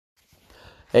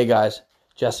Hey guys,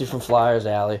 Jesse from Flyers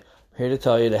Alley. I'm here to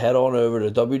tell you to head on over to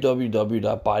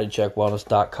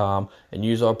www.bodycheckwellness.com and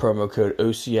use our promo code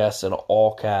OCS in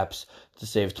all caps to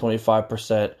save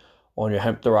 25% on your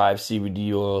hemp-derived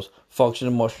CBD oils,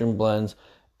 functional mushroom blends,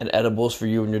 and edibles for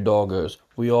you and your doggos.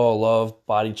 We all love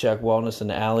Body Check Wellness in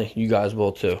the Alley. You guys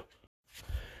will too.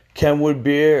 Kenwood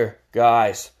Beer,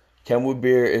 guys. Kenwood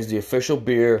Beer is the official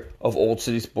beer of Old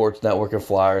City Sports Network and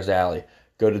Flyers Alley.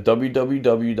 Go to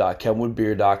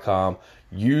www.kenwoodbeer.com.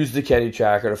 Use the Kenny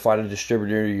Tracker to find a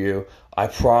distributor near you. I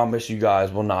promise you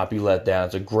guys will not be let down.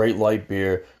 It's a great light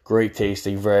beer, great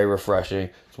tasting, very refreshing.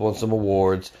 It's won some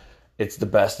awards. It's the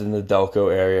best in the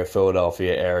Delco area,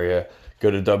 Philadelphia area.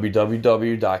 Go to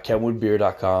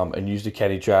www.kenwoodbeer.com and use the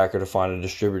Kenny Tracker to find a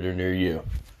distributor near you.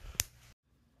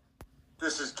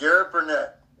 This is Garrett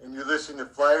Burnett, and you're listening to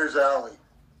Flyers Alley.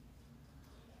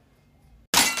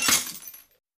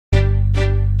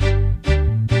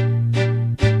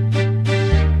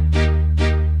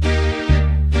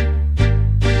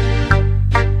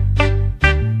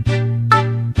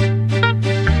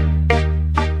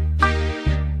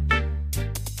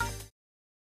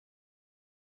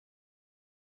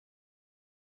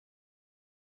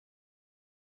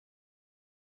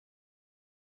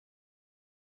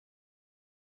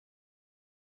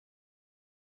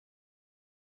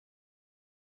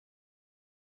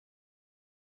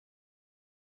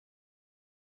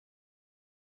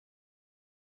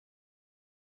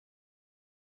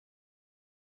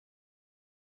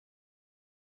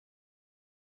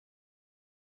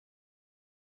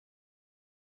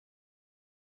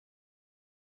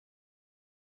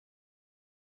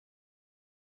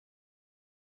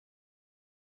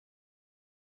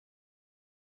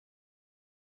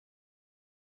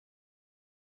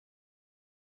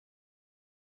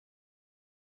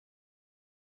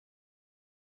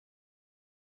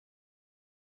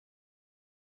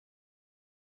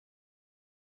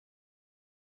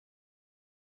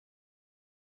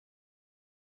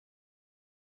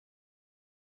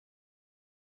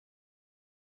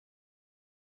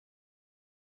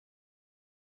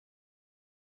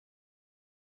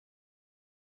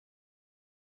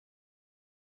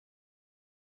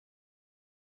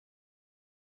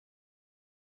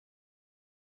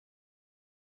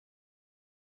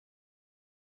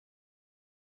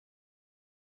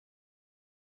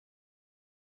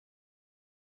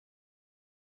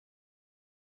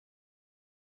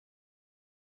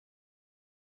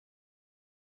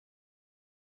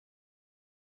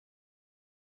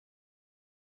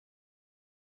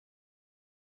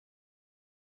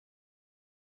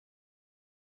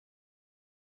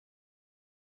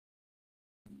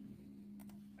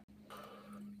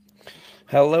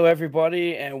 Hello,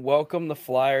 everybody, and welcome to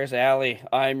Flyers Alley.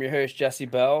 I'm your host, Jesse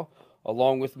Bell.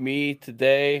 Along with me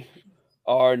today,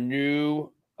 our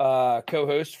new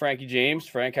co-host, Frankie James.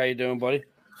 Frank, how you doing, buddy?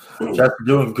 Jeff's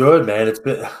doing good, man. It's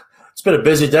been a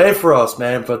busy day for us,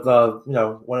 man. But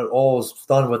when it all is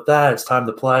done with that, it's time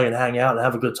to play and hang out and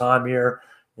have a good time here,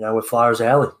 with Flyers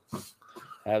Alley.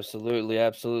 Absolutely,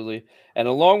 absolutely. And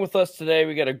along with us today,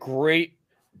 we got a great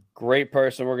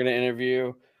person we're going to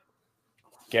interview,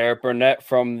 Garrett Burnett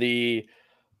from the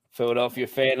Philadelphia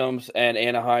Phantoms and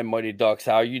Anaheim Mighty Ducks.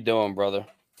 How are you doing, brother?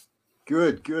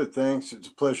 Good, thanks. It's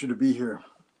a pleasure to be here.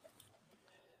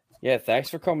 Yeah, thanks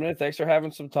for coming in. Thanks for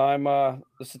having some time to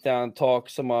sit down and talk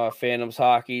some Phantoms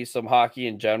hockey, some hockey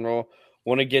in general.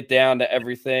 Want to get down to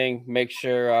everything, make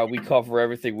sure we cover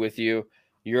everything with you.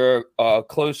 You're a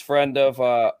close friend of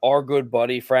our good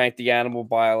buddy, Frank the Animal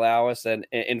Bialowis, and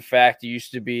in fact, you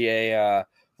used to be a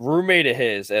roommate of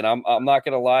his. And I'm not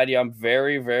going to lie to you, I'm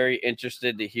very, very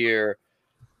interested to hear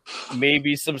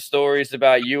maybe some stories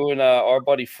about you and our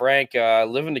buddy Frank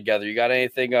living together. You got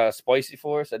anything spicy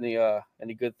for us? Any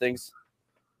good things?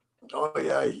 Oh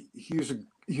yeah, he was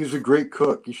a great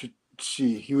cook. You should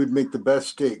see. He would make the best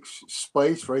steaks.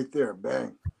 Spice right there,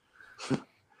 bang.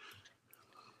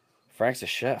 Frank's a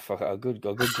chef, a good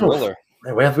griller.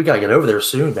 Man, we got to get over there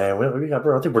soon, man. I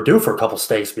think we're due for a couple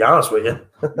steaks, to be honest with you.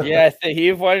 Yeah, I think he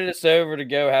invited us over to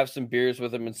go have some beers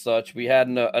with him and such. We had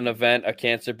an event, a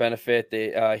cancer benefit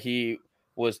that he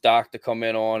was docked to come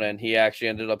in on, and he actually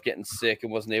ended up getting sick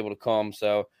and wasn't able to come.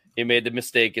 So he made the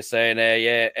mistake of saying,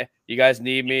 "Hey, yeah, you guys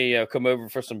need me, come over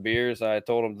for some beers." I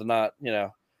told him to not,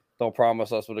 don't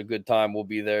promise us with a good time. We'll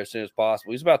be there as soon as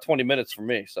possible. He's about 20 minutes from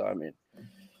me, so I mean,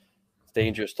 it's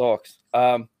dangerous talks.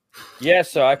 Yeah,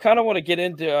 so I kind of want to get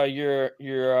into your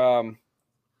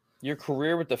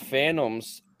career with the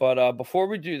Phantoms, but before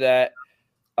we do that,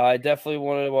 I definitely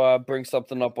want to bring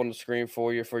something up on the screen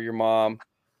for you for your mom.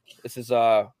 This is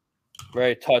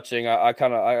very touching.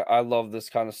 I love this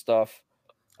kind of stuff.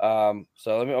 So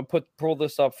I'll pull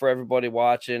this up for everybody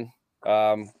watching.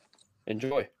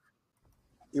 Enjoy.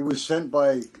 It was sent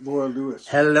by Laura Lewis.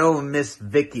 Hello, Miss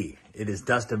Vicky. It is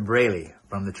Dustin Braley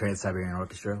from the Trans-Siberian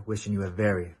Orchestra, wishing you a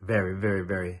very, very, very,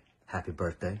 very happy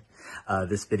birthday.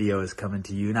 This video is coming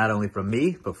to you not only from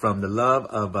me, but from the love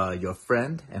of your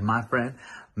friend and my friend,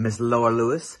 Miss Laura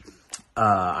Lewis.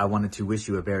 I wanted to wish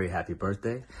you a very happy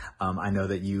birthday. I know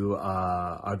that you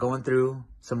are going through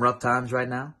some rough times right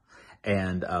now,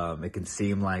 and it can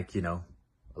seem like, you know,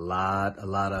 a lot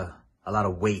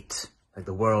of weight, like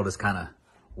the world is kind of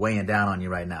weighing down on you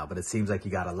right now, but it seems like you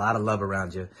got a lot of love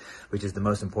around you, which is the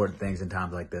most important things in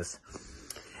times like this.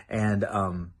 And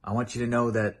I want you to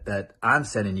know that I'm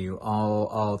sending you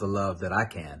all the love that I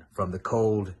can from the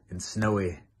cold and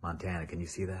snowy Montana. Can you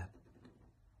see that?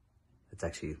 It's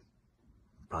actually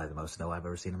probably the most snow I've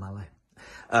ever seen in my life.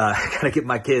 I gotta get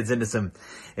my kids into some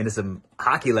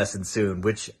hockey lessons soon,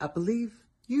 which I believe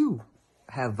you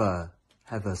have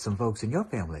some folks in your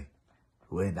family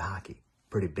who are into hockey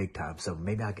pretty big time. So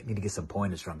maybe I need to get some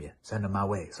pointers from you. Send them my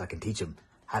way so I can teach them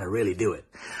how to really do it.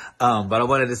 But I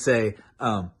wanted to say,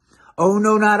 oh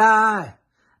no, not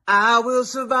I will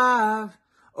survive.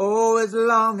 Oh, as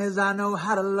long as I know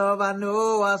how to love, I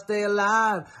know I'll stay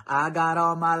alive. I got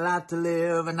all my life to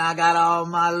live and I got all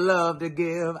my love to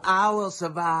give. I will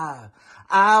survive.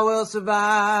 I will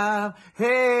survive.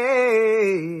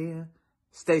 Hey,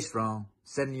 stay strong.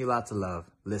 Sending you lots of love.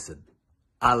 Listen,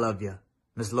 I love you.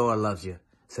 Miss Laura loves you.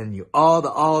 Sending you all the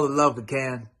love we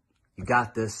can. You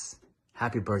got this.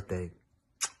 Happy birthday.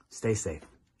 Stay safe.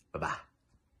 Bye-bye.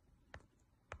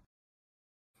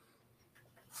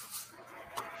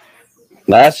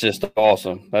 That's just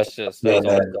awesome. That's awesome.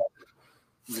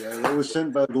 Yeah, it was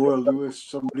sent by Laura Lewis,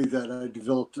 somebody that I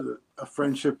developed a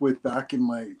friendship with back in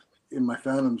my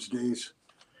Phantoms days.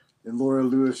 And Laura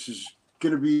Lewis is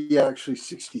going to be actually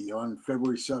 60 on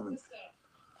February 7th.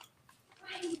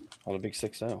 On a big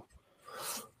 6-0.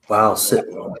 Wow,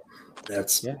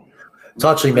 that's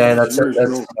touching, man. That's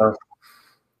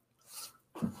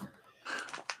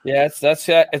yeah,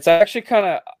 it's actually kind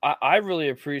of I really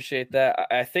appreciate that.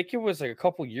 I think it was like a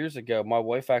couple years ago. My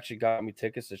wife actually got me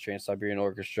tickets to Trans-Siberian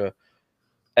Orchestra,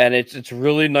 and it's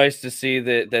really nice to see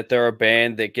that they're a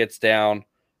band that gets down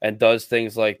and does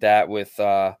things like that with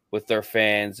their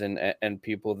fans and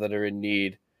people that are in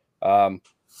need.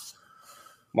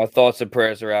 My thoughts and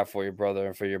prayers are out for your brother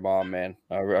and for your mom, man.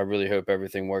 I really hope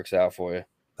everything works out for you.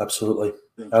 Absolutely.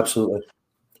 Absolutely.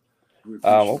 We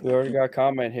already got a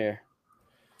comment here.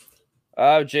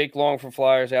 Jake Long from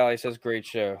Flyers Alley says, great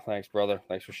show. Thanks, brother.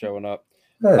 Thanks for showing up.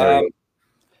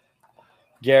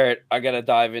 Garrett, I got to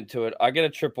dive into it. I got a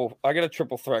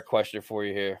triple threat question for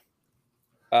you here.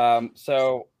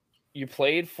 So you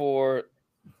played for,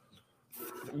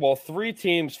 three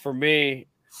teams for me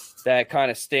that kind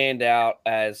of stand out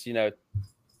as, you know,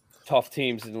 tough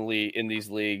teams in the league, in these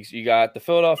leagues. You got the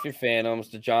Philadelphia Phantoms,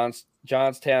 the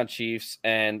Johnstown Chiefs,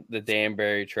 and the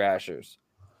Danbury Trashers.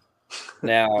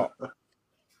 Now,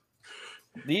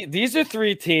 these are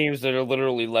three teams that are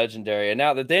literally legendary. And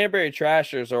now the Danbury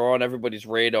Trashers are on everybody's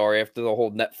radar after the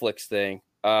whole Netflix thing.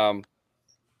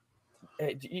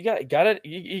 You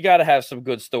got to have some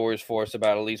good stories for us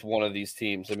about at least one of these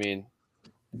teams. I mean,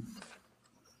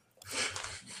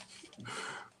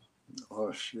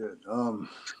 oh shit.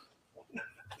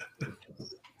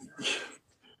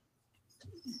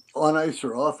 On ice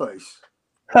or off ice?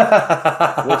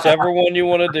 Whichever one you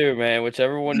want to do, man.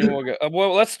 Whichever one you want to go.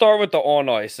 Well, let's start with the on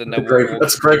ice, and then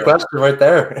that's a great question right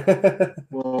there.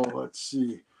 Well, let's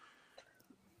see.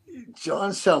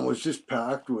 Johnstown was just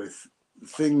packed with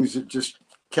things that just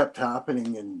kept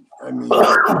happening, and I mean,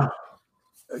 I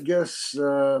guess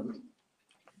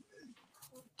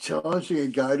challenging a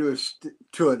guy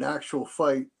to an actual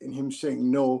fight, and him saying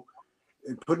no,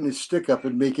 and putting his stick up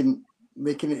and making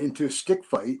it into a stick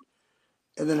fight.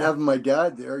 And then having my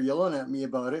dad there yelling at me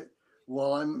about it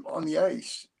while I'm on the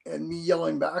ice, and me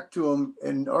yelling back to him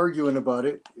and arguing about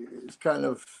it is kind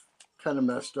of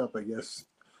messed up, I guess.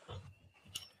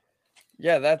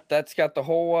 Yeah, that's got the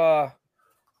whole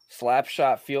slap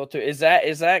shot feel to it. Is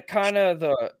that kind of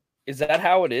is that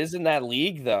how it is in that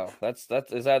league though? Is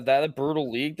that a brutal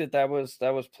league that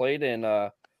was played in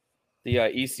the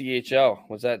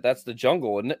ECHL? That's the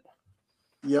jungle, isn't it?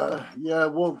 Yeah.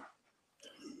 Well,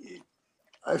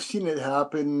 I've seen it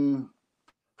happen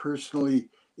personally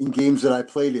in games that I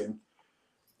played in.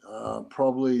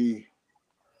 Probably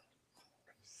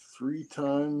 3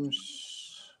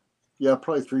 times. Yeah,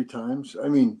 probably 3 times. I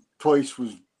mean, twice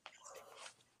was.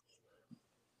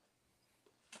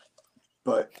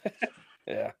 But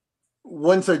yeah.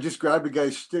 Once I just grabbed a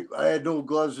guy's stick. I had no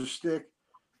gloves or stick,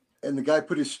 and the guy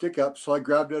put his stick up, so I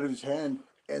grabbed out of his hand,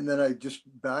 and then I just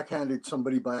backhanded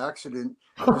somebody by accident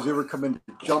because they were coming to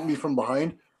jump me from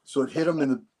behind. So it hit him in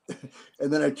the,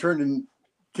 and then I turned and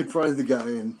confronted the guy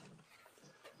and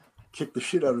kicked the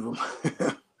shit out of him.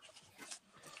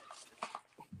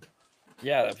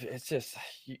 Yeah, it's just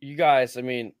you guys. I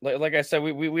mean, like I said,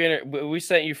 we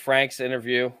sent you Frank's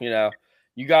interview. You know,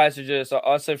 you guys are just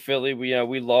us in Philly.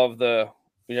 We love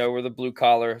we're the blue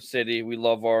collar city. We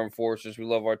love our enforcers. We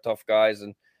love our tough guys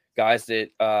and guys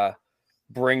that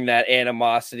bring that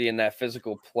animosity and that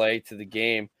physical play to the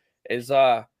game.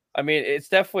 I mean, it's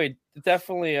definitely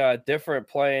different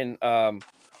playing.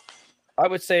 I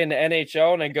would say in the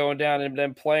NHL and then going down and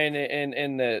then playing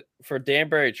in for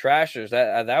Danbury Trashers.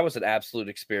 That was an absolute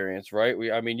experience, right?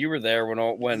 I mean, you were there when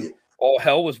all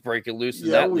hell was breaking loose in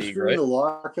that league, right? The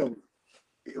lockout.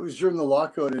 It was during the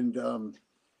lockout, and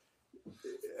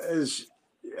as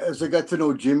I got to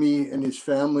know Jimmy and his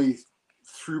family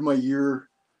through my year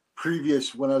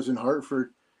previous when I was in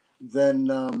Hartford,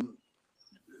 then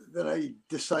I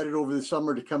decided over the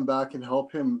summer to come back and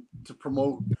help him to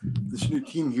promote this new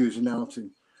team he was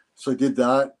announcing. So I did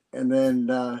that. And then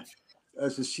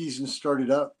as the season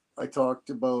started up, I talked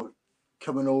about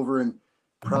coming over and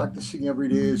practicing every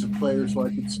day as a player so I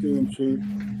could stay in shape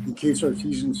in case our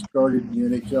season started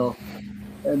in the NHL.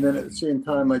 And then at the same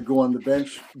time, I'd go on the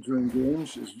bench during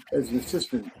games as an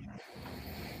assistant.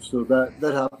 So that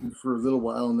happened for a little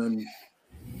while. And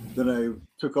then I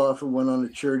took off and went on a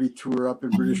charity tour up in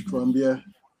British Columbia,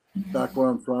 back where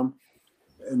I'm from.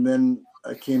 And then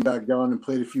I came back down and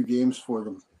played a few games for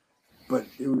them. But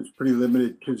it was pretty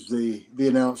limited because they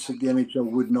announced that the NHL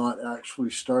would not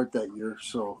actually start that year.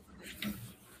 So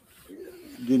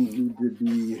didn't need to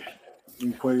be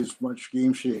in quite as much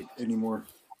game shape anymore.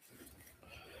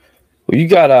 Well, you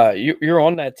got you're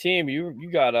on that team.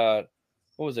 You got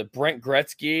what was it, Brent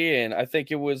Gretzky, and I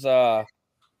think it was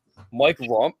Mike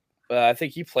Rump. I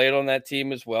think he played on that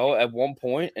team as well at one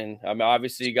point. And I mean,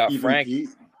 obviously you got Frank. Pete.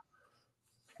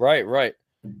 Right.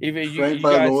 Even Frank you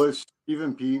guys, Lewis,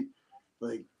 Stephen Pete,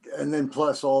 like, and then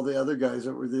plus all the other guys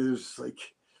that were there. There's like,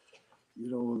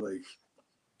 like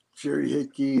Jerry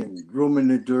Hickey and Roman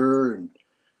Nadur, and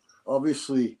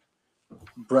obviously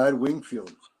Brad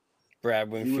Wingfield.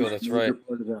 That's right.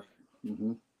 Part of that.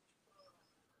 Mm-hmm.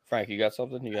 Frank, you got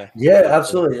something? Yeah,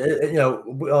 absolutely.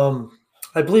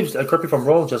 I believe, correct me if I'm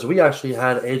wrong, Jesse, we actually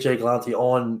had AJ Galante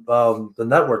on the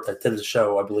network that did the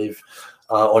show, I believe,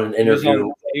 on an interview.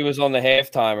 He was on the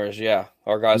Halftimers, yeah.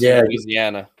 Our guys in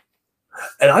Louisiana.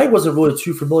 And I wasn't really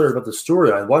too familiar about the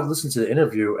story. I wanted to listen to the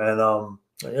interview, and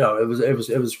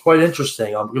it was quite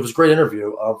interesting. It was a great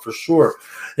interview, for sure.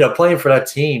 Playing for that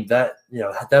team, that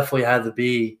definitely had to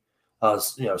be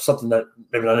something that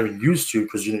maybe not even used to,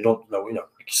 because you don't know, you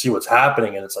see what's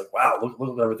happening, and it's like, wow,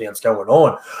 look at everything that's going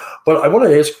on. But I want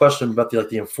to ask a question about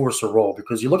the enforcer role,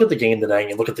 because you look at the game today and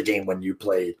you look at the game when you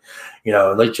played,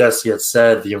 like Jesse had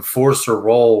said, the enforcer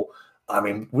role. I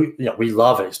mean, we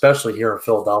love it, especially here in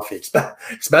Philadelphia,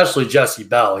 especially Jesse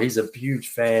Bell. He's a huge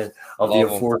fan of the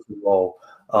enforcer role.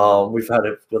 We've had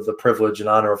the privilege and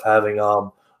honor of having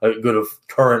a good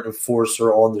current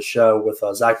enforcer on the show with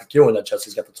Zach McEwen that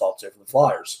Jesse's got to talk to from the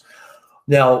Flyers.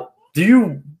 Now, do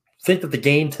you think that the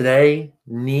game today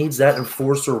needs that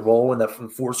enforcer role and that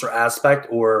enforcer aspect,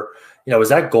 or is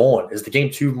that gone? Is the game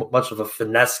too much of a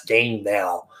finesse game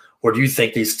now, or do you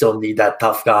think they still need that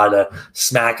tough guy to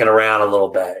smack it around a little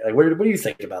bit? Like, what do you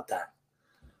think about that?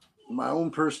 My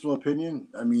own personal opinion,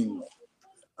 I mean,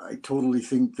 I totally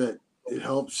think that it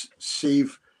helps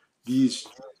save these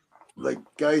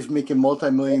guys making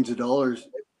multi-millions of dollars,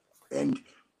 and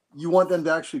you want them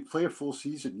to actually play a full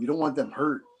season. You don't want them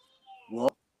hurt.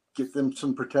 Well, get them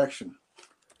some protection.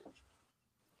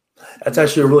 That's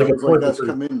actually a really good point. That's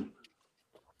come in.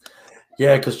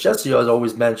 Yeah, because Jesse has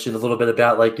always mentioned a little bit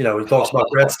about, he talks about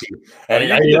Gretzky. And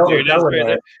you're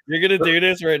going to do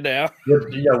this right now.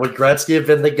 Would Gretzky have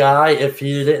been the guy if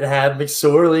he didn't have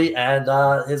McSorley and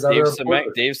his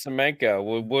Dave Semenko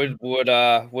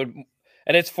would.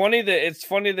 And it's funny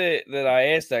that I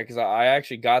asked that, because I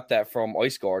actually got that from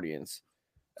Ice Guardians.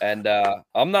 And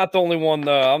I'm not the only one.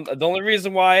 The only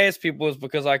reason why I asked people is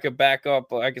because I could back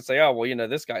up. I could say, oh, well,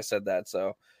 this guy said that.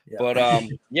 So, yeah. But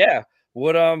yeah,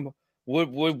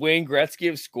 would Wayne Gretzky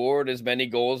have scored as many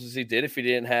goals as he did if he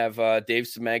didn't have Dave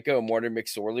Semenko and Martin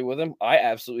McSorley with him? I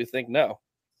absolutely think no.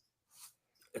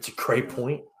 It's a great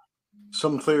point.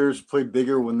 Some players play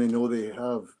bigger when they know they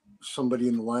have somebody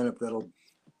in the lineup that'll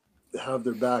have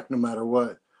their back no matter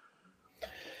what.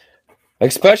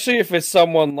 Especially if it's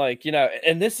someone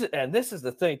and this is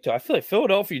the thing too. I feel like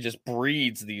Philadelphia just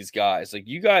breeds these guys. Like,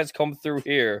 you guys come through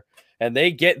here and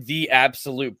they get the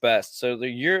absolute best. So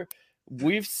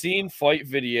we've seen fight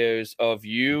videos of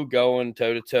you going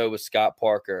toe to toe with Scott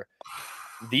Parker,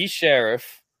 the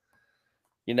Sheriff.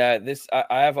 You know,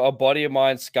 I have a buddy of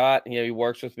mine, Scott. You know, he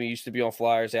works with me. Used to be on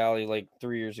Flyers Alley like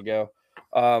 3 years ago.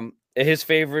 His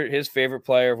favorite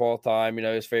player of all time. You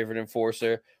know, his favorite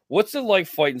enforcer. What's it like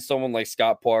fighting someone like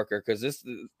Scott Parker? Because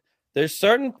there's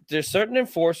certain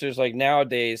enforcers like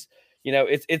nowadays. You know,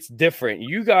 it's different.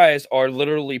 You guys are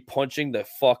literally punching the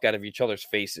fuck out of each other's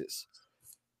faces,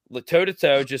 toe to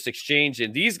toe, just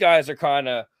exchanging. These guys are kind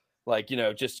of like, you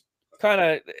know, just kind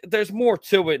of. There's more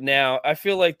to it now. I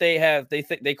feel like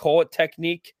they call it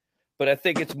technique, but I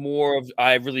think it's more of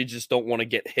I really just don't want to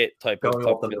get hit type of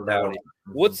mentality.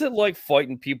 What's it like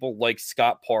fighting people like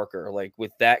Scott Parker, like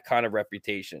with that kind of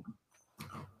reputation?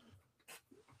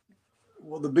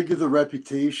 Well, the bigger the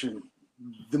reputation,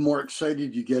 the more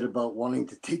excited you get about wanting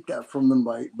to take that from them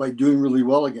by doing really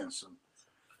well against them.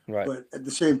 Right. But at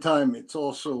the same time, it's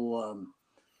also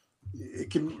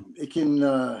it can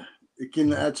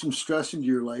add some stress into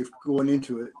your life going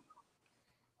into it.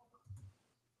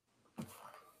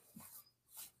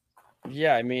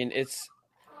 Yeah, I mean,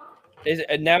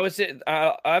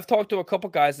 I've talked to a couple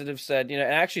guys that have said, you know,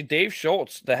 and actually Dave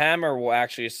Schultz, the Hammer, will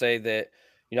actually say that,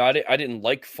 you know, I didn't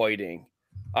like fighting.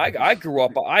 I grew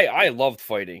up, I loved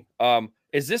fighting.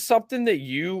 Is this something that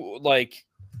you like?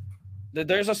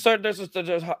 There's a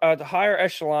higher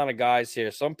echelon of guys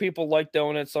here. Some people like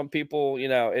doing it. Some people, you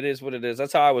know, it is what it is.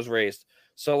 That's how I was raised.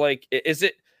 So, like,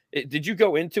 did you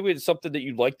go into it something that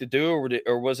you'd like to do,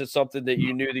 or was it something that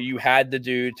you knew that you had to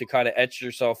do to kind of etch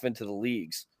yourself into the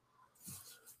leagues?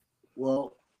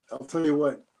 Well, I'll tell you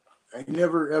what, I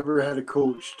never ever had a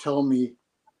coach tell me,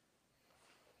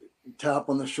 tap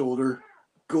on the shoulder,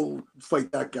 go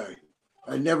fight that guy.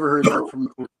 I never heard that from a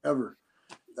coach ever.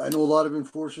 I know a lot of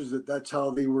enforcers that's how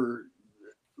they were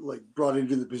like brought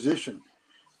into the position.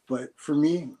 But for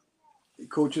me,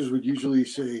 coaches would usually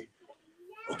say,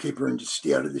 okay, Byrne, just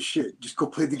stay out of this shit. Just go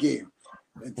play the game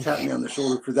and tap me on the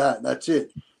shoulder for that. That's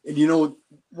it. And, you know,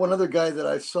 one other guy that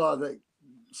I saw that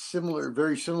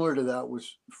very similar to that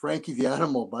was Frankie the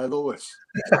Animal by Lois.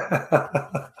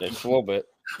 Just a little bit.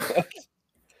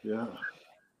 Yeah.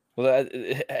 Well,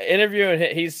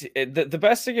 interviewing, he's the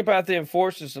best thing about the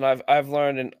enforcers, and I've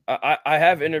learned, and I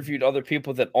have interviewed other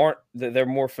people that they're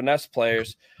more finesse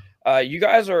players. You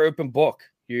guys are open book.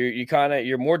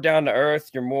 You're more down to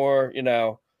earth. You're more, you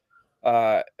know,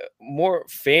 more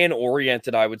fan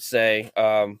oriented, I would say.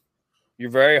 You're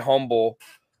very humble.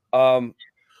 I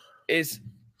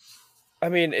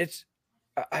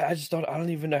don't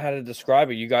even know how to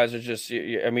describe it. You guys are just,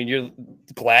 you're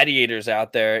gladiators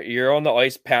out there. You're on the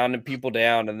ice pounding people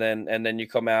down, and then you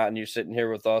come out and you're sitting here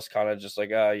with us, kind of just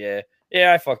like, oh yeah,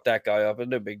 I fucked that guy up. It's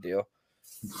no big deal.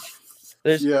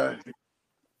 It's a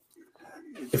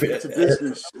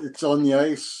business. It's on the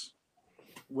ice.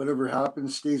 Whatever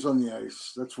happens stays on the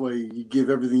ice. That's why you give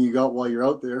everything you got while you're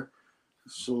out there,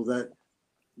 so that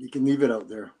you can leave it out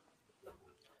there.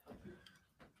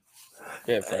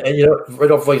 Yeah, and you know,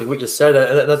 right off like what you said,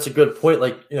 that's a good point.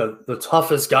 Like, you know, the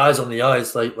toughest guys on the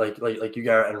ice, like you,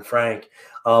 Garrett and Frank,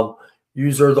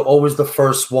 you are always the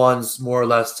first ones, more or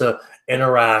less, to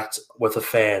interact with a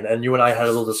fan. And you and I had a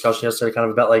little discussion yesterday, kind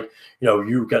of about like, you know,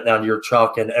 you getting down to your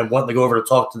truck and wanting to go over to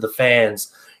talk to the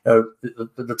fans. You know,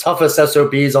 the toughest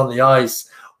SOBs on the ice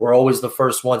were always the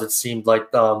first ones. It seemed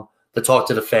like to talk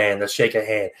to the fan, to shake a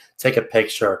hand, take a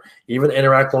picture, even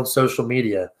interact on social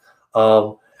media.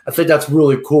 I think that's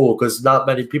really cool because not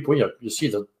many people, you know, you see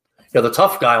the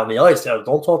tough guy on the ice. You know,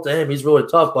 don't talk to him; he's really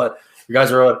tough. But you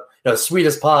guys are, sweet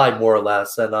as pie, more or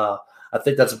less. And I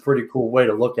think that's a pretty cool way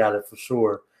to look at it for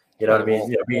sure. You know what I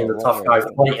mean? You know, being the tough guy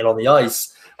fighting on the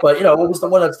ice. But you know, what was the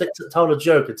one that's telling a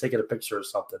joke and taking a picture or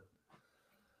something?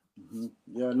 Mm-hmm.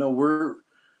 Yeah, no, we're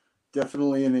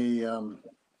definitely in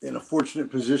a fortunate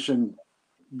position,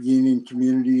 being in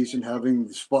communities and having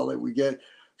the spotlight we get.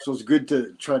 So it's good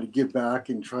to try to give back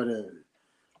and try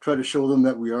to show them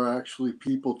that we are actually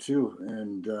people too,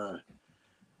 and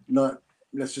not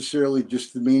necessarily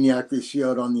just the maniac they see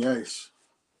out on the ice.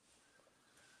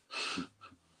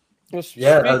 Well,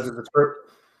 yeah.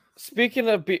 Speaking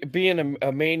of being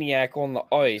a maniac on the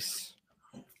ice,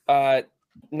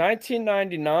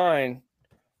 1999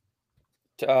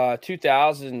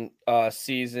 2000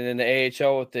 season in the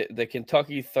AHL with the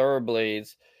Kentucky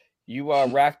Thoroughblades. You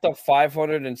racked up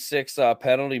 506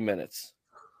 penalty minutes.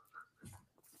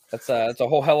 That's a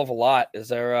whole hell of a lot. Is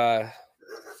there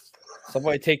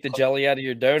somebody take the jelly out of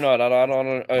your donut? I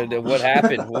don't know what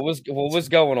happened. What was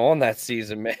going on that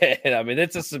season, man? I mean,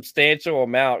 it's a substantial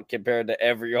amount compared to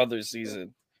every other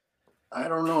season. I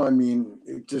don't know. I mean,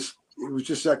 it was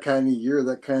just that kind of year,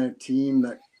 that kind of team,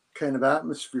 that kind of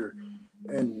atmosphere,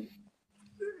 and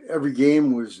every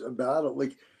game was a battle.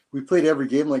 Like we played every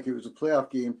game like it was a playoff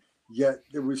game. Yet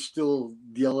there was still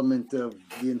the element of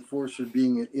the enforcer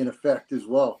being in effect as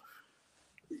well,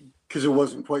 because it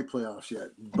wasn't quite playoffs yet.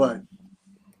 But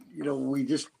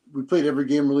we played every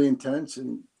game really intense,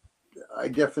 and I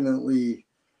definitely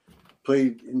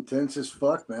played intense as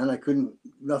fuck, man.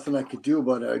 Nothing I could do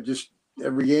about it.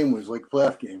 Every game was like a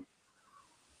playoff game.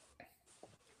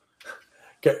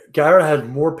 Garrett had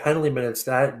more penalty minutes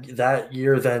that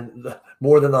year than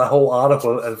more than the whole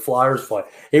Ottawa and Flyers fight.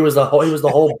 He was the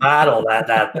whole battle that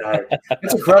day.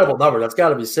 It's an incredible number. That's got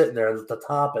to be sitting there at the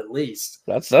top at least.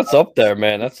 That's up there,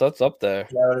 man. That's up there.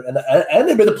 Yeah, and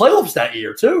they made the playoffs that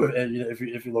year too. And if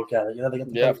you look at it,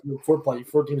 they got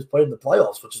four teams played in the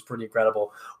playoffs, which is pretty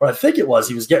incredible. Or I think it was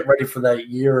he was getting ready for that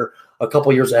year a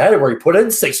couple years ahead where he put in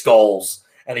 6 goals.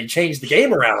 And he changed the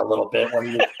game around a little bit when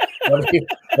he was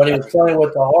playing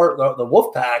with the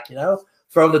Wolfpack,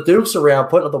 throwing the Dukes around,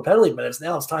 putting up the penalty minutes.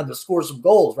 Now it's time to score some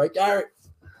goals, right, Garrett?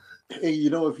 Hey,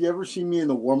 if you ever see me in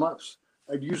the warm-ups,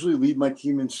 I'd usually lead my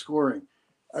team in scoring.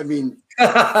 I mean,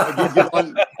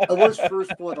 I was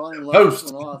first one on and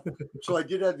last one off, so I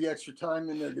did have the extra time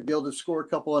in there to be able to score a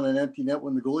couple on an empty net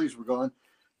when the goalies were gone.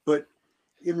 But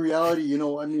in reality,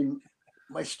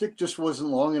 my stick just wasn't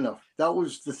long enough. That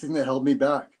was the thing that held me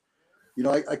back.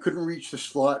 I couldn't reach the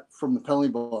slot from the penalty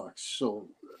box, so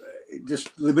it just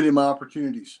limited my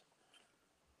opportunities.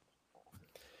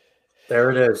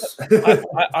 There it is.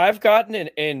 I've gotten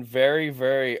in very,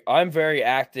 very. I'm very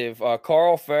active.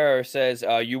 Carl Ferrer says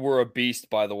you were a beast,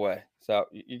 by the way. So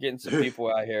you're getting some people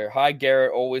out here. Hi,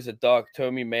 Garrett. Always a duck.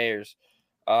 Tommy Mayers.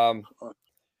 I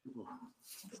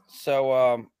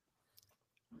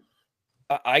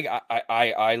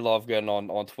love getting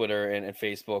on Twitter and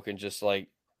Facebook and just like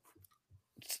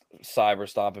cyber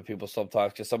stomping people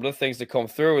sometimes, because some of the things that come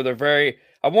through, they're very,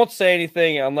 I won't say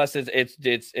anything unless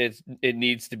it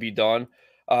needs to be done.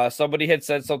 Somebody had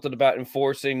said something about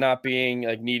enforcing not being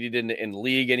like needed in the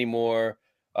league anymore.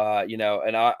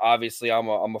 And obviously I'm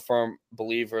a firm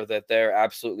believer that they're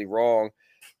absolutely wrong.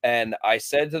 And I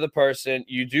said to the person,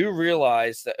 you do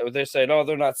realize that they're saying, oh,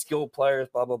 they're not skilled players,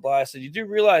 blah, blah, blah. I said, you do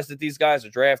realize that these guys are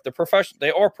drafted professional.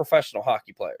 They are professional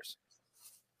hockey players.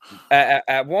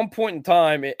 At one point in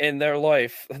time in their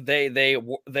life, they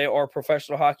are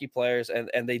professional hockey players,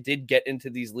 and they did get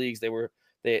into these leagues.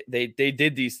 They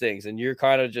did these things, and you're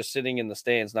kind of just sitting in the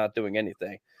stands, not doing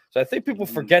anything. So I think people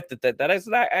forget that is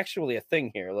not actually a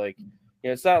thing here. Like,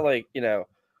 it's not like,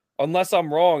 unless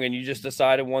I'm wrong and you just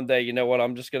decided one day, you know what,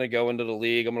 I'm just going to go into the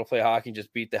league, I'm going to play hockey and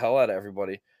just beat the hell out of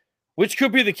everybody, which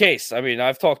could be the case. I mean,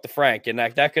 I've talked to Frank, and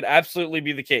that could absolutely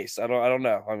be the case. I don't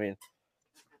know. I mean,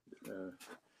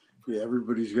 yeah,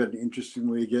 everybody's got an interesting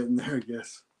way of getting there, I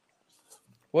guess.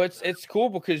 Well, it's cool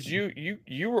because you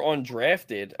were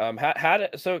undrafted.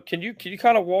 Can you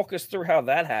kind of walk us through how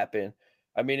that happened?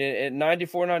 I mean, in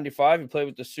 94, 95, you played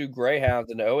with the Sioux Greyhounds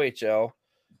in the OHL.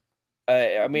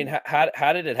 I mean,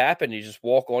 how did it happen? You just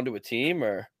walk onto a team,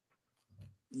 or?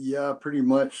 Yeah, pretty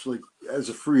much like as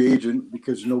a free agent,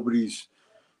 because nobody's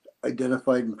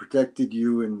identified and protected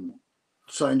you and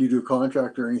signed you to a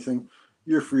contract or anything.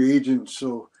 You're a free agent,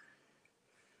 so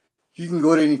you can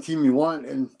go to any team you want,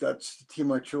 and that's the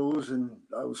team I chose. And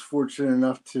I was fortunate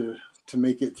enough to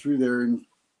make it through there and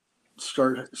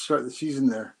start the season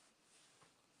there.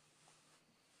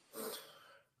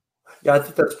 Yeah, I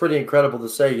think that's pretty incredible to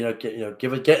say.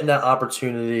 Getting that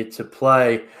opportunity to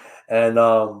play, and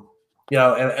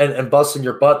and busting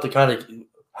your butt to kind of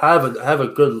have a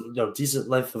good, decent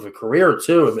length of a career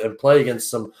too, and play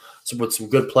against with some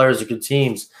good players and good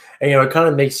teams. And it kind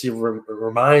of makes you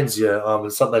reminds you,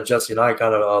 and something that Jesse and I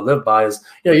kind of live by is,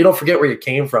 you don't forget where you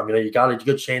came from. You got a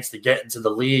good chance to get into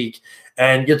the league,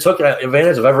 and you took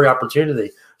advantage of every opportunity.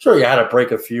 Sure, you had to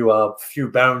break a few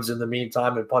bones in the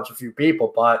meantime and punch a few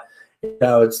people, but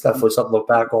it's definitely something to look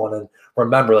back on and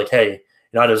remember, like, hey,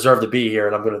 I deserve to be here,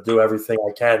 and I'm going to do everything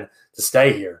I can to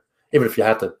stay here, even if you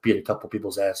have to beat a couple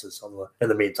people's asses in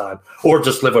the meantime, or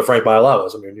just live with Frank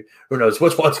Bialowas. I mean, who knows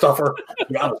which one's tougher? To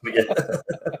be honest with you.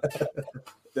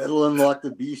 That'll unlock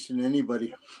the beast in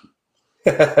anybody.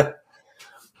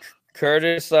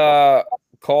 Curtis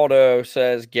Caldo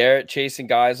says Garrett chasing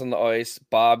guys on the ice,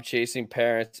 Bob chasing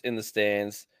parents in the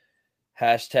stands. #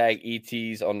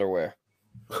 ET's underwear.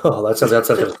 Oh, that's a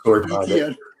good story behind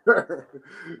it.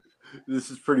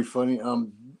 This is pretty funny.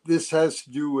 This has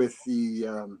to do with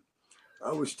the.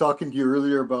 I was talking to you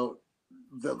earlier about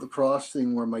the lacrosse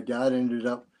thing where my dad ended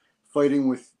up fighting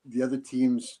with the other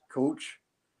team's coach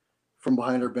from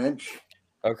behind our bench.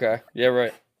 Okay. Yeah,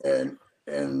 right. and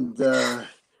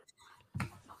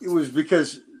it was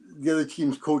because the other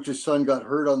team's coach's son got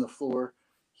hurt on the floor.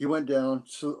 He went down,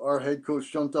 so our head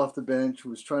coach jumped off the bench,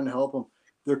 was trying to help him.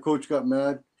 Their coach got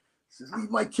mad, says, "Leave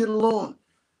my kid alone."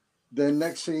 Then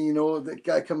next thing you know, that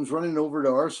guy comes running over to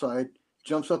our side,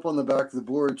 jumps up on the back of the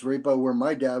boards right by where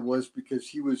my dad was because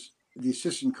he was the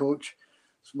assistant coach.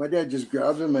 So my dad just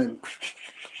grabs him and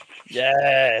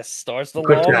Yes, starts the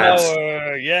Quick taps.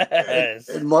 lawnmower. Yes.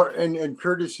 and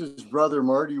Curtis's brother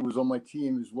Marty was on my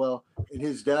team as well, and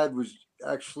his dad was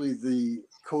actually the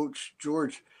coach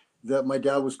George that my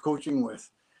dad was coaching with,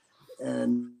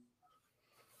 and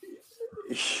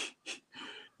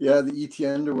yeah, the ET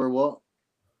underwear. Well,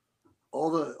 all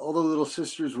the little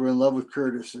sisters were in love with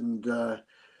Curtis, and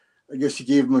I guess he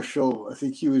gave him a show. I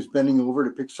think he was bending over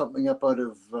to pick something up out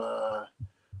of a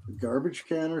garbage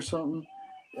can or something,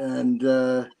 and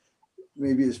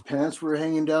maybe his pants were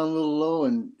hanging down a little low,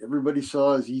 and everybody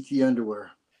saw his ET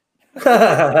underwear.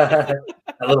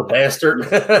 A little bastard.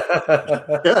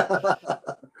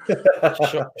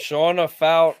 Shauna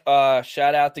Fout,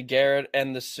 shout out to Garrett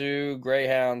and the Sioux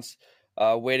Greyhounds.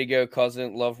 Way to go,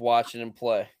 cousin. Love watching him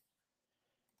play.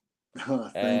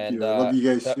 Thank you. I love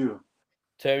you guys too.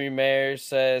 Toby Mayer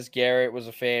says Garrett was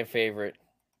a fan favorite.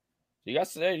 You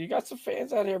got some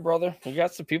fans out here, brother. You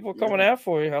got some people coming out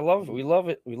for you. I love it. We love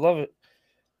it. We love it.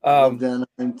 I love Dan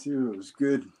too. It was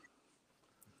good.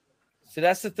 See,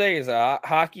 that's the thing is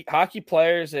hockey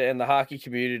players and the hockey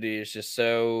community is just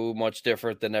so much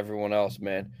different than everyone else,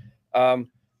 man.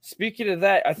 Speaking of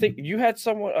that, I think you had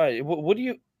someone. What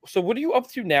are you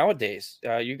up to nowadays?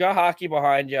 You got hockey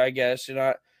behind you, I guess.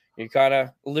 You're kind of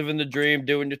living the dream,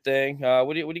 doing your thing.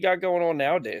 What do you got going on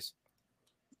nowadays?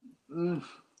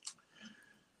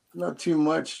 Not too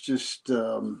much. Just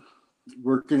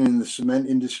working in the cement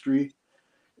industry,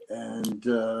 and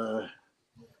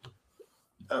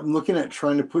I'm looking at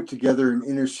trying to put together an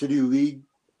inner city league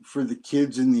for the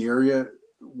kids in the area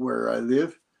where I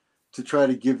live to try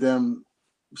to give them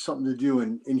something to do.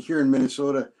 And here in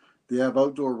Minnesota, they have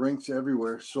outdoor rinks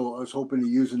everywhere. So I was hoping to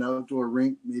use an outdoor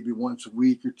rink maybe once a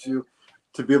week or two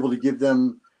to be able to give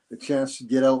them a chance to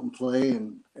get out and play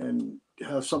and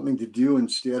have something to do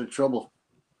and stay out of trouble.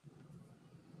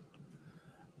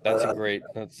 That's a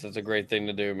great thing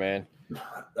to do, man.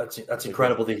 That's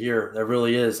incredible to hear. That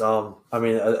really is.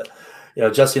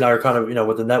 Jesse and I are kind of,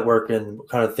 with the network and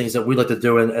kind of things that we like to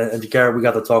do. And Garrett, we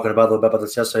got to talking about a little bit about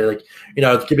this yesterday. Like,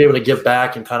 to be able to give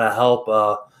back and kind of help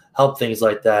things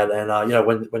like that. And,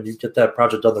 when you get that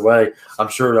project underway, I'm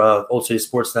sure Old City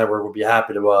Sports Network will be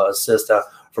happy to assist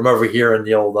from over here in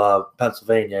the old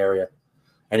Pennsylvania area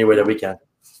any way that we can.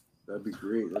 That'd be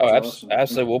great. That's awesome.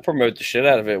 Absolutely. We'll promote the shit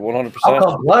out of it. 100%. I'll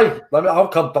come play. I'll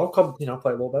come, play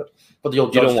a little bit. But the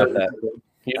old you don't want that.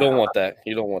 You don't want that.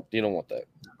 You don't want that. You don't want that.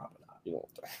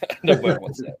 Nobody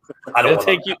wants that.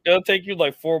 It'll take you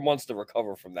like 4 months to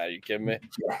recover from that. Are you kidding me?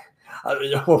 Yeah.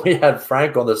 When we had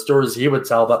Frank on the stories he would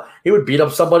tell about, he would beat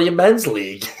up somebody in men's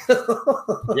league.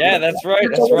 Yeah, that's right.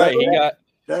 That's right.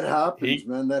 That happens,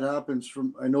 man. That happens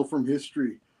I know from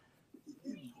history.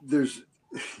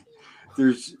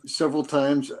 There's several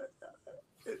times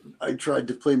I tried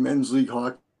to play men's league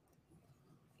hockey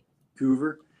in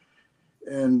Vancouver,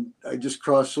 and I just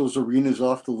crossed those arenas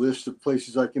off the list of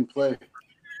places I can play.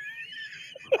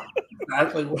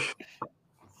 Exactly.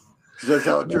 That's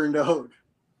how it turned out.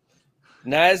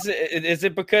 Now, is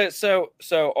it because so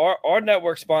our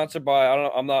network sponsored by I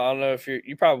don't know if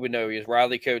you probably know he is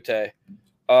Riley Cote.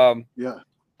 Yeah.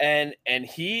 And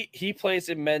he plays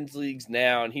in men's leagues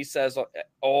now, and he says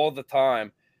all the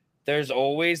time, there's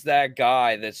always that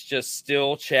guy that's just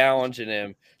still challenging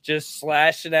him, just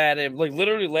slashing at him. Like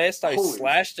literally last time he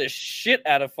slashed the shit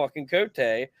out of fucking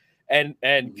Cote, and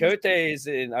Cote is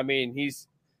in. I mean, he's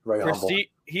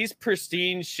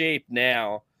pristine shape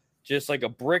now, just like a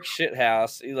brick shit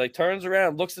house. He like turns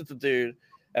around, looks at the dude,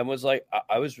 and was like,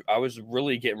 I was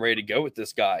really getting ready to go with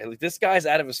this guy. Like, this guy's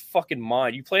out of his fucking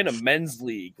mind. You play in a men's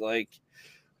league. Like,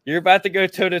 you're about to go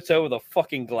toe-to-toe with a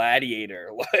fucking gladiator.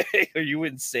 Like, are you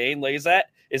insane? Like, is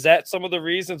that some of the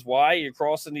reasons why you're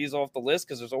crossing these off the list?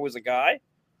 Because there's always a guy?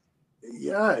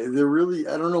 Yeah, they're really,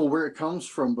 I don't know where it comes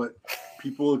from, but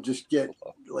people just get,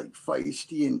 like,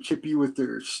 feisty and chippy with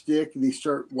their stick, and they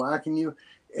start whacking you,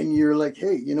 and you're like,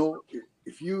 hey,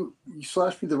 if you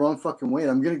slash me the wrong fucking way,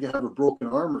 I'm going to have a broken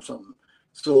arm or something.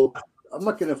 So I'm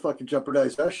not going to fucking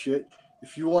jeopardize that shit.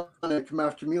 If you want to come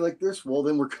after me like this, well,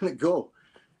 then we're going to go.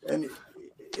 And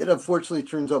it unfortunately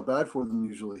turns out bad for them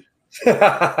usually.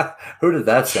 Who did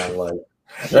that sound like?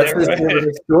 That's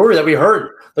the story that we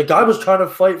heard. The guy was trying to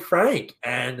fight Frank.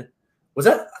 And was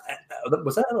that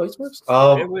Was that how East works?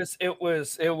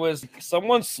 It was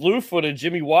someone slew-footed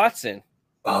Jimmy Watson.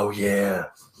 Oh yeah.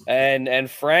 And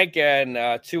Frank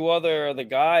and two other of the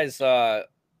guys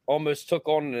almost took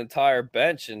on an entire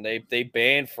bench, and they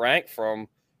banned Frank from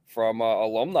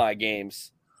alumni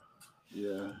games.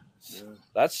 Yeah.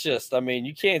 That's just, I mean,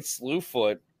 you can't slew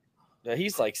foot.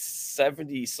 He's like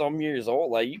 70 some years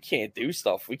old. Like, you can't do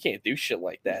stuff. We can't do shit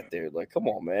like that, dude. Like, come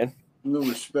on, man. No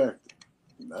respect.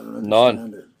 I don't understand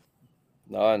None. it.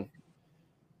 None.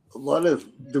 A lot of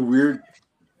the weird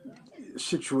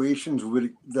situations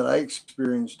that I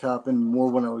experienced happened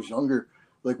more when I was younger.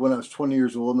 Like when I was 20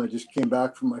 years old and I just came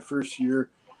back from my first year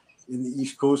in the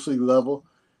East Coast League level,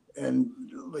 and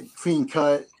like clean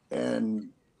cut and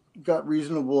got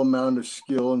reasonable amount of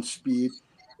skill and speed.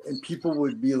 And people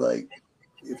would be like,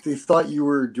 if they thought you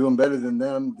were doing better than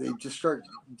them, they just start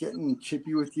getting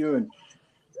chippy with you. And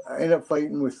I ended up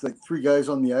fighting with like 3 guys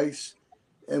on the ice,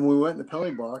 and we went in the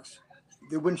penalty box.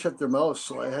 They wouldn't shut their mouths,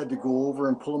 so I had to go over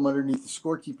and pull them underneath the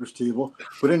scorekeeper's table,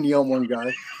 put a knee on one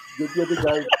guy, get the other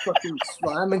guy fucking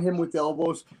slamming him with the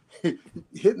elbows,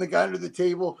 hitting the guy under the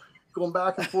table, going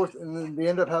back and forth, and then they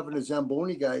end up having a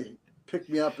Zamboni guy pick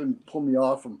me up and pull me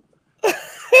off him.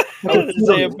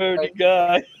 Zamboni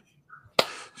guy.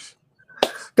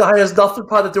 Guy has nothing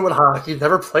probably to do with hockey.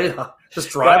 Never played hockey. Just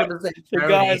driving the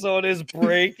guy's on his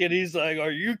break, and he's like,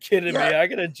 "Are you kidding me? I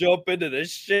gotta jump into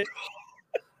this shit."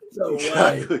 No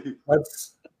way.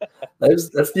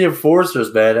 That's the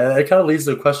enforcers, man. And it kind of leads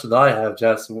to a question that I have,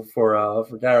 Jess, for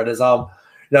Garrett is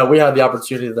we had the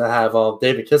opportunity to have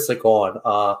David Kissick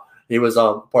on. He was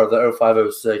part of the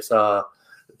 0506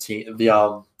 team,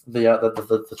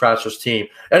 the Trashers team.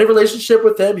 Any relationship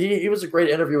with him? He was a great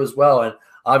interview as well, and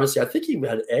obviously I think he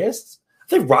had asked. I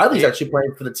think Riley's actually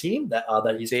playing for the team that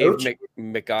he's coaching.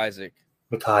 McIsaac.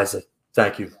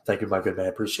 Thank you, my good man. I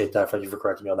appreciate that. Thank you for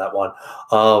correcting me on that one.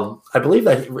 I believe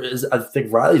that I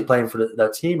think Riley's playing for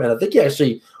that team, and I think he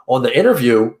actually on the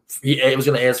interview he was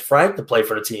going to ask Frank to play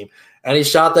for the team, and he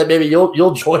shot that maybe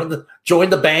you'll join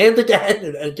the band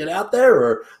again and get out there.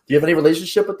 Or do you have any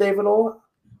relationship with Dave at all?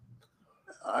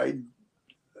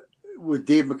 With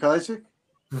Dave McIsaac?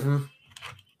 Mm-hmm.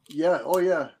 Yeah. Oh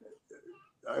yeah.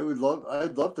 I'd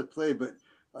love to play, but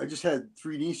I just had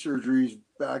 3 knee surgeries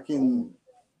back in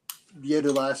the end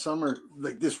of last summer,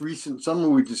 like this recent summer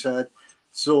we just had.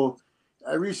 So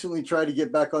I recently tried to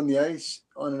get back on the ice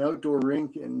on an outdoor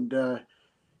rink, and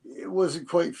it wasn't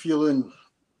quite feeling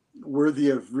worthy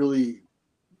of really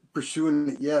pursuing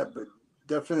it yet, but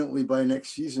definitely by next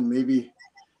season, maybe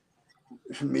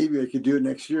I could do it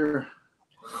next year.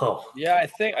 Oh. Yeah,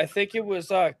 I think it was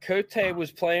Cote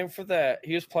was playing for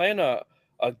he was playing a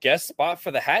guest spot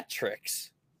for the Hat Tricks.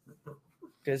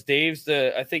 Because Dave's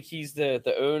I think he's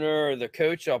the owner or the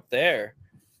coach up there,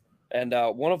 and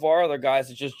one of our other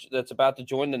guys that's about to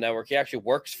join the network. He actually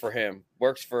works for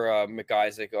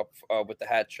McIsaac up with the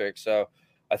Hat Trick. So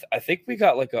I think we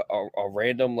got like a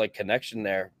random like connection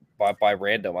there by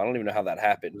random. I don't even know how that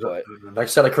happened. But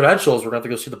next set of credentials, we're going to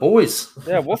have to go see the boys.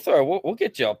 Yeah, we'll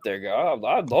get you up there, guy.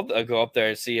 I'd love to go up there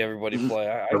and see everybody play.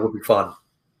 That would be fun.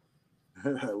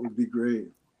 That would be great.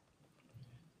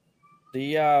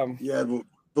 The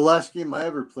the last game I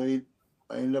ever played,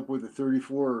 I ended up with a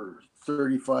 34 or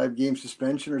 35 game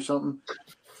suspension or something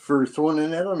for throwing a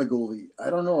net on a goalie. I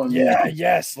don't know.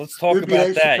 Yes. Let's talk about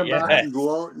nice that. To come back and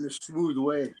go out in a smooth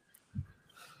way.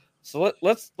 So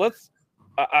let's.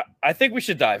 I think we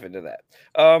should dive into that.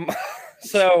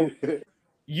 So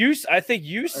I think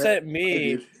you sent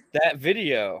me that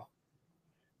video,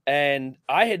 and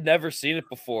I had never seen it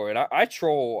before. And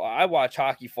I watch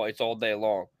hockey fights all day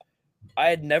long. I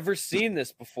had never seen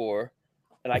this before,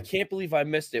 and I can't believe I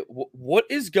missed it. What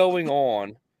is going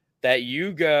on that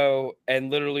you go and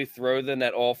literally throw the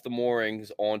net off the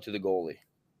moorings onto the goalie?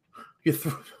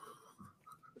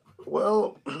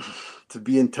 Well, to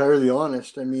be entirely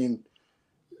honest, I mean,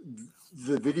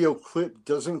 the video clip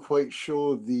doesn't quite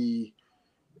show the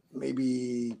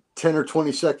maybe 10 or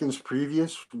 20 seconds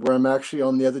previous where I'm actually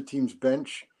on the other team's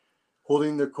bench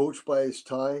holding their coach by his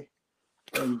tie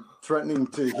and threatening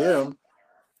to hit him.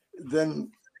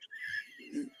 Then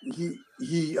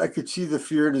I could see the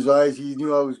fear in his eyes. He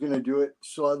knew I was going to do it.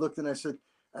 So I looked and I said,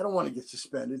 I don't want to get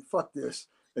suspended. Fuck this.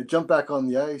 I jumped back on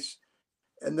the ice.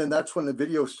 And then that's when the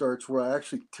video starts where I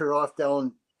actually tear off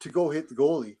down to go hit the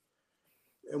goalie.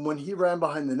 And when he ran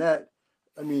behind the net,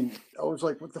 I mean, I was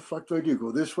like, what the fuck do I do?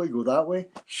 Go this way, go that way?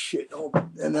 Shit. Oh.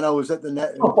 And then I was at the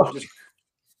net and just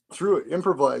threw it,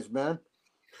 improvised, man.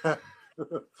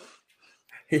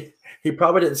 He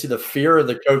probably didn't see the fear in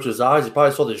the coach's eyes. He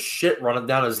probably saw the shit running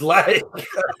down his leg.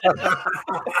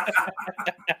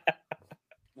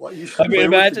 Well, I used to I mean, play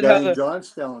with the imagine guy how in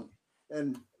Johnstown,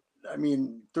 and I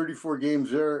mean, 34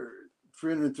 games there,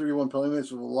 331 penalty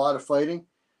minutes with a lot of fighting.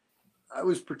 I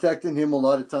was protecting him a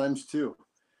lot of times too.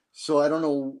 So I don't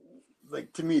know,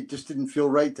 like to me, it just didn't feel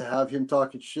right to have him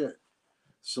talking shit.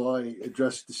 So I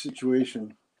addressed the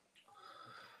situation.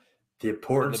 The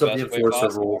importance the of the best way enforcer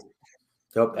possible. rule.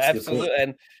 Yep, it's the Absolutely,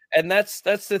 enforcer. and that's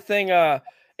the thing.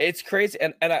 It's crazy,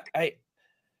 and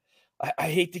I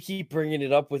hate to keep bringing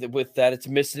it up with that it's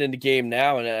missing in the game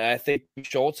now, and I think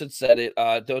Schultz had said it.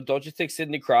 Don't you think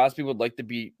Sidney Crosby would like to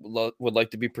be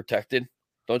protected?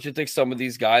 Don't you think some of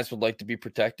these guys would like to be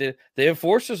protected? The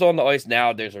enforcers on the ice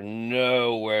nowadays are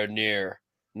nowhere near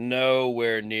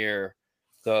the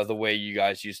way you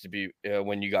guys used to be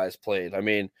when you guys played. I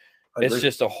mean, I it's agree.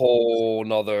 just a whole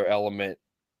nother element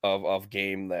of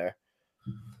game there.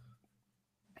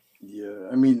 Yeah,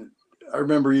 I mean, I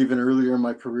remember even earlier in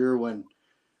my career when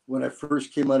I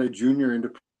first came out of junior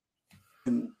into,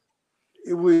 and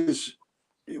it was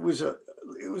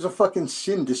a fucking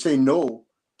sin to say no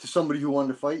to somebody who wanted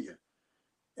to fight you.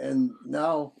 And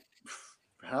now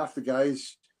half the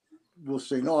guys will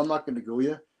say, no, I'm not going to go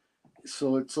you.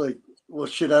 So it's like, well,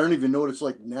 shit, I don't even know what it's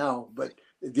like now. But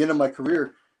at the end of my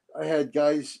career, I had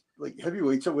guys like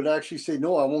heavyweights that would actually say,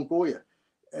 no, I won't go you.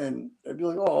 And I'd be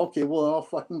like, oh, okay, well, I'll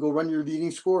fucking go run your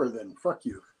leading scorer then. Fuck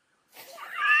you.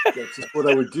 That's just what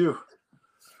I would do.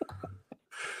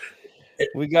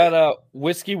 We got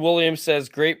Whiskey Williams says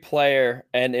great player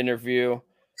and interview.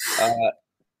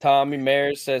 Tommy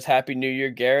Mayers says Happy New Year,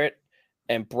 Garrett.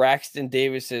 And Braxton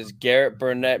Davis says Garrett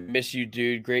Burnett, miss you,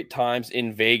 dude. Great times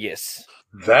in Vegas.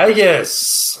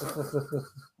 Vegas.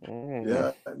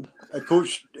 Yeah, I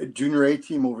coached a junior A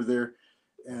team over there,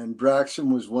 and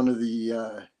Braxton was one of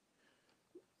the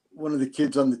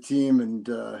kids on the team, and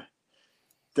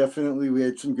definitely we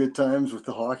had some good times with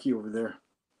the hockey over there.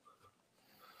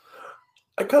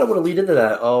 I kind of want to lead into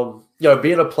that.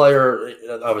 Being a player,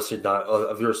 obviously not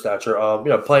of your stature,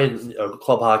 playing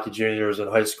club hockey juniors in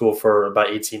high school for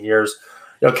about 18 years,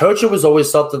 coaching was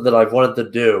always something that I've wanted to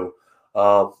do.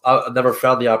 I never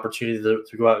found the opportunity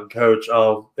to go out and coach.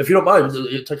 If you don't mind,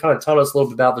 to kind of tell us a little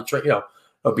bit about the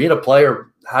being a player,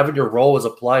 having your role as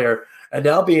a player, and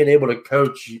now being able to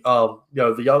coach,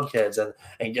 the young kids and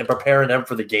preparing them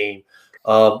for the game.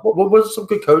 What was some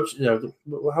good coach?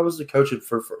 How was the coaching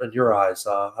for in your eyes?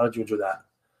 How did you enjoy that?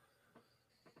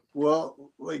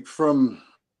 Well, like from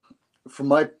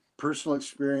my personal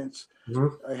experience,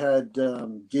 I had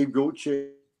Gabe Goche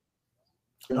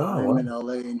in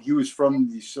LA, and he was from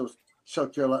the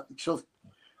South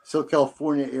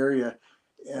California area,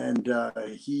 and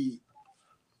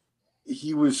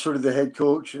he was sort of the head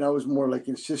coach, and I was more like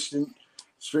an assistant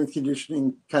strength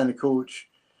conditioning kind of coach.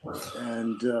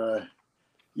 And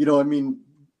I mean,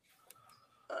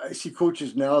 I see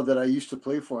coaches now that I used to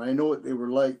play for. I know what they were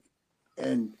like,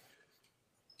 and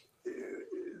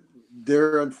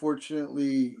they're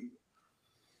unfortunately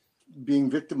being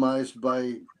victimized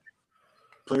by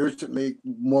players that make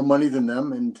more money than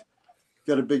them and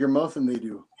got a bigger mouth than they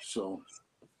do. So,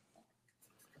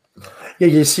 yeah,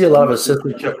 you see a lot of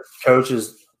assistant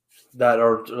coaches that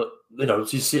are,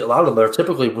 you see a lot of them that are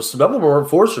typically, some of them were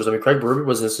enforcers. I mean, Craig Berube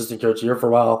was an assistant coach here for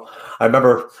a while. I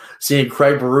remember seeing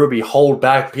Craig Berube hold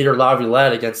back Peter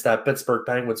Laviolette against that Pittsburgh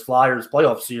Penguins Flyers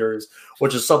playoff series,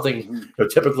 which is something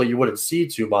typically you wouldn't see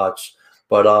too much.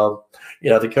 But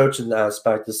the coaching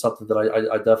aspect is something that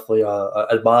I definitely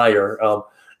admire,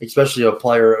 especially a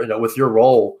player, with your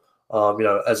role,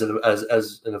 as an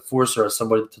enforcer, as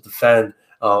somebody to defend.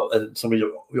 And somebody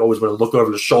you always want to look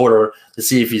over the shoulder to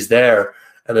see if he's there,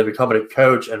 and then becoming a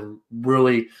coach and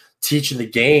really teaching the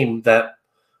game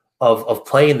of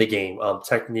playing the game,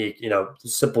 technique,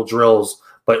 simple drills,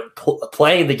 but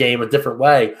playing the game a different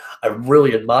way. I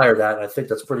really admire that, and I think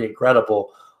that's pretty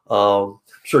incredible. I'm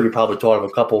sure you probably taught him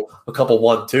a couple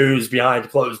 1-2s behind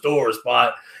closed doors,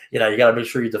 but you got to make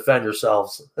sure you defend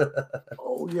yourselves.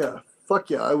 Oh yeah,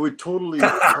 fuck yeah! I would totally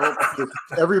help with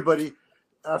everybody.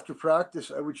 After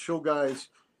practice, I would show guys,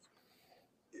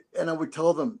 and I would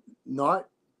tell them, not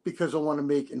because I want to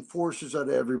make enforcers out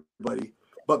of everybody,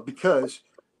 but because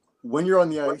when you're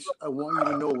on the ice, I want you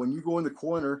to know when you go in the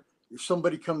corner, if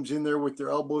somebody comes in there with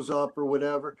their elbows up or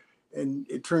whatever, and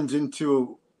it turns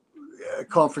into a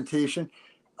confrontation,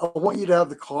 I want you to have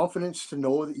the confidence to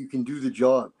know that you can do the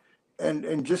job.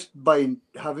 And just by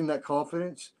having that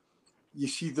confidence, you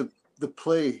see the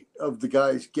play of the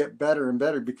guys get better and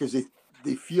better because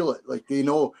they feel it, like they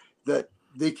know that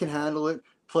they can handle it.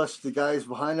 Plus the guys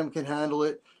behind them can handle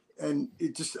it. And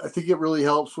I think it really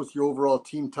helps with your overall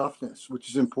team toughness, which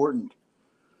is important.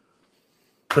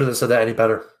 Couldn't have said that any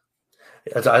better.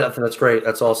 I think that's great.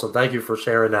 That's awesome. Thank you for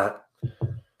sharing that.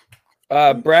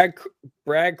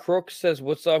 Brad Crook says,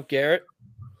 "What's up, Garrett?"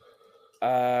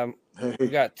 We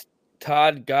got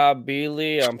Todd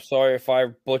Gabili. I'm sorry if I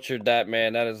butchered that,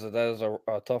 man. That is a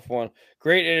tough one.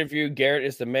 Great interview. Garrett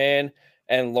is the man.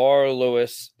 And Laura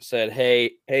Lewis said,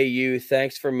 "Hey, you.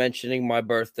 Thanks for mentioning my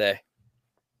birthday."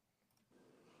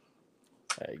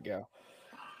 There you go.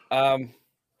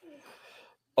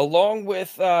 Along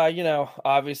with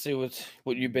obviously with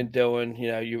what you've been doing,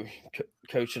 you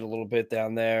coaching a little bit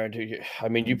down there.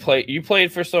 You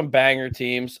played for some banger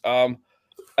teams. I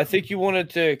think you wanted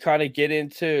to kind of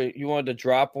you wanted to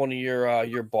drop one of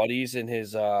your buddies in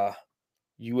his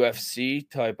UFC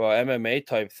type MMA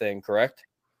type thing, correct?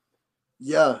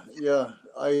 Yeah.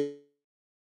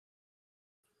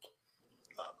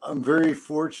 I'm very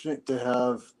fortunate to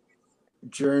have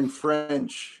Jaron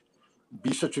French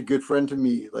be such a good friend to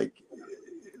me. Like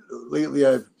lately,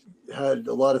 I've had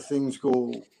a lot of things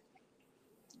go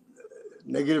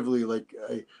negatively. Like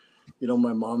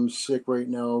my mom's sick right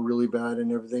now, really bad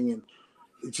and everything. And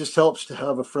it just helps to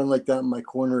have a friend like that in my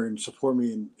corner and support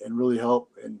me and really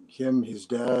help. And him, his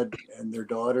dad, and their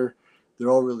daughter, they're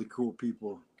all really cool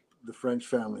people. The French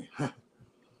family.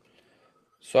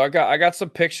 So I got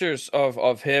some pictures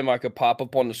of him I could pop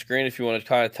up on the screen if you want to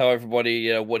kind of tell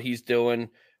everybody what he's doing,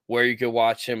 where you could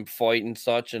watch him fight and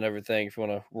such and everything if you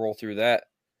want to roll through that.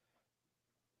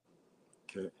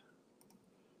 Okay.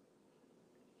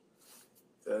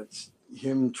 That's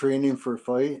him training for a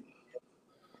fight.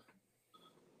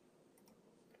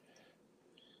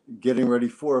 Getting ready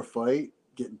for a fight,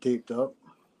 getting taped up.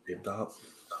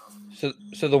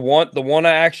 So the one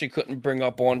I actually couldn't bring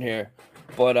up on here,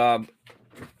 but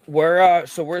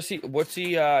where's he? What's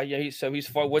he? He's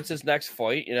fought. What's his next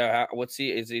fight? What's he?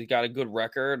 Is he got a good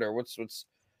record or what's?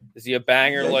 Is he a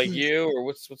banger like you or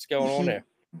what's going on there?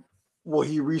 Well,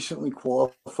 he recently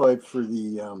qualified for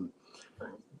the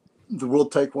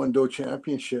World Taekwondo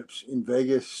Championships in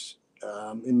Vegas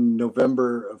in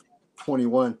November of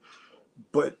 21,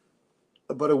 but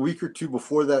about a week or two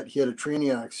before that, he had a training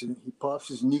accident. He pops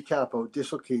his kneecap out,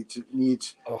 dislocates it,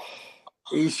 needs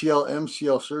ACL,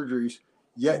 MCL surgeries.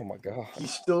 Yet, oh my God, he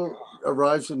still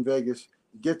arrives in Vegas,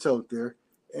 gets out there,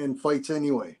 and fights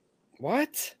anyway.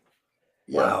 What?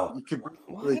 Yeah, wow. he could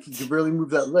barely move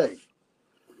that leg.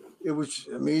 It was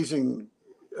amazing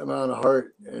amount of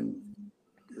heart and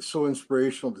so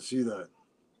inspirational to see that.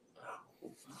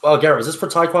 Oh, Garrett, was this for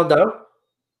Taekwondo?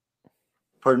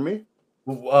 Pardon me?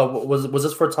 Was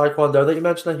this for Taekwondo that you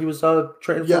mentioned that he was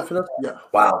training for this? Yeah.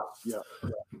 Wow. Yeah.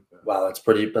 Wow, that's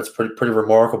pretty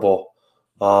remarkable.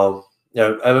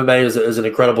 MMA is an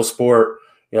incredible sport.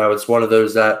 It's one of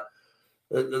those that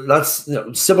that's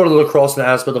similar to lacrosse in the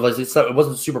aspect of it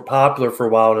wasn't super popular for a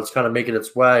while and it's kind of making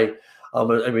its way.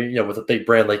 With a big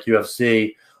brand like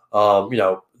UFC,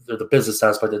 the business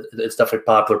aspect, it's definitely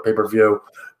popular pay-per-view.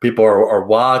 People are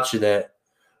watching it,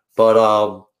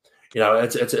 but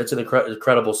it's an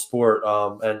incredible sport.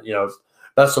 And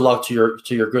best of luck to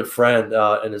your good friend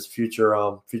in his future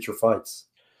fights.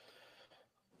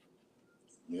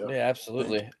 Yeah,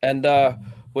 absolutely. And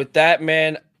with that,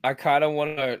 man, I kind of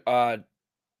want to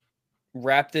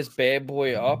wrap this bad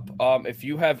boy up. If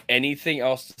you have anything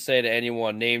else to say to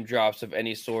anyone, name drops of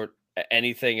any sort,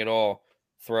 anything at all,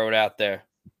 throw it out there.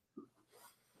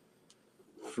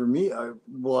 For me, I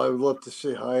would love to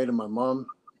say hi to my mom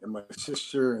and my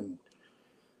sister and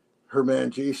her man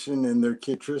Jason and their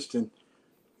kid Tristan.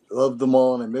 I love them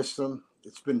all and I miss them.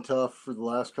 It's been tough for the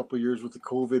last couple of years with the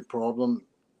COVID problem.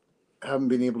 I haven't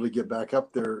been able to get back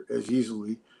up there as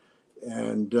easily,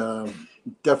 and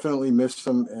definitely miss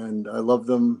them. And I love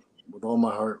them with all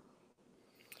my heart.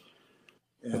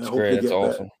 And That's I hope great. That's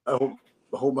awesome. I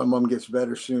hope my mom gets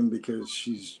better soon because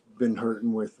she's been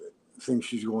hurting with things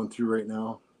she's going through right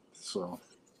now. So.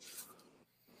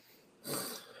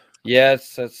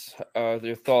 Yes, that's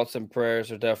your thoughts and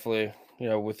prayers are definitely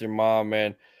with your mom,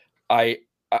 man. I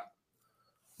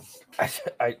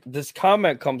this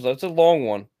comment comes up. It's a long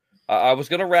one. I was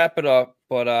gonna wrap it up,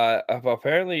 but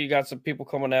apparently you got some people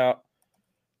coming out.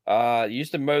 You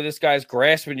used to mow this guy's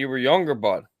grass when you were younger,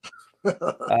 bud.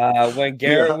 When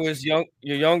Garrett was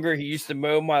younger, he used to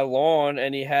mow my lawn,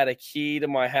 and he had a key to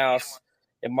my house.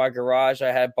 In my garage,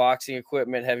 I had boxing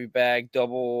equipment, heavy bag,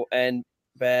 double end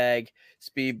bag,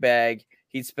 speed bag.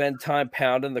 He'd spend time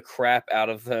pounding the crap out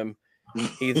of them.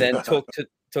 He then took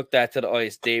that to the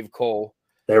ice. Dave Cole.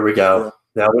 There we go. Yeah.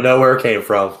 Now we know where it came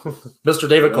from. Mr.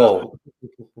 David Cole.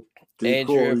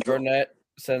 Andrea Burnett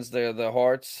sends the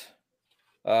hearts.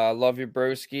 Love you,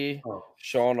 broski.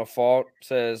 Sean Afalt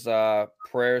says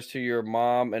prayers to your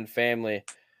mom and family.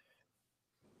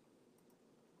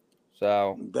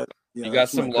 So Yeah, you got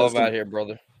some love out here,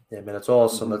 brother. Yeah, man, that's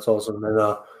awesome. That's awesome. And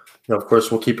of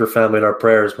course, we'll keep your family in our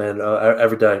prayers, man,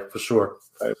 every day for sure.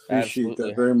 I appreciate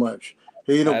that very much.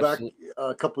 Hey, back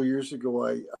a couple of years ago,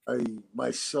 I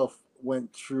myself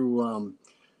went through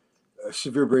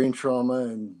severe brain trauma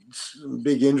and some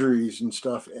big injuries and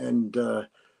stuff, and I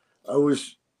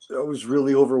was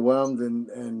really overwhelmed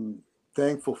and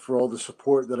thankful for all the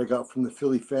support that I got from the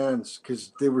Philly fans,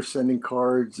 because they were sending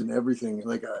cards and everything.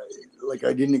 Like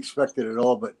I didn't expect it at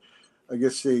all, but I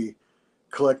guess they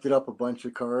collected up a bunch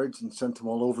of cards and sent them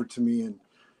all over to me, and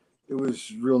it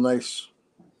was real nice,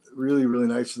 really, really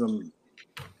nice of them.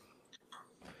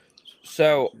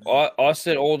 So us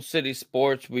at Old City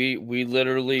Sports, we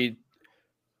literally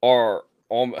are.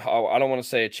 I don't want to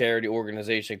say a charity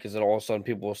organization, because then all of a sudden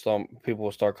people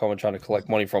will start coming trying to collect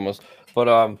money from us.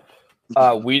 But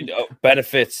we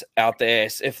benefits out the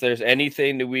ass. If there's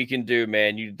anything that we can do,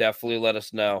 man, you definitely let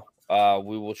us know.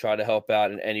 We will try to help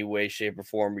out in any way, shape, or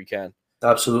form we can.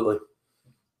 Absolutely.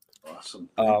 Awesome.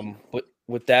 But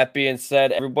with that being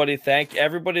said, thank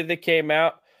everybody that came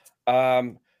out.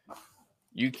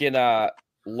 You can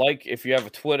if you have a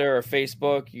Twitter or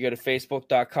Facebook, you go to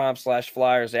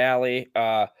facebook.com/Flyers Alley.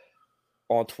 On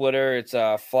Twitter, it's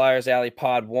Flyers Alley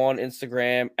Pod 1,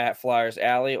 Instagram @Flyers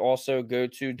Alley. Also, go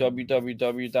to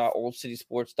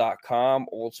www.oldcitysports.com,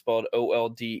 old spelled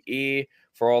OLDE,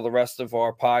 for all the rest of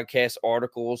our podcast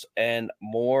articles and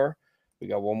more. We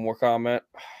got one more comment.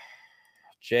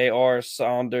 J.R.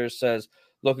 Saunders says,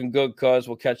 "Looking good, cuz.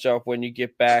 We'll catch up when you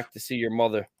get back to see your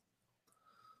mother."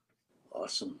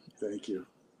 Awesome. Thank you.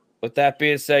 With that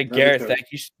being said, Garrett,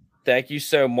 thank you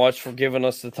so much for giving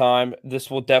us the time. This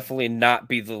will definitely not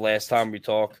be the last time we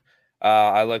talk.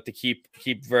 I like to keep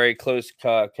very close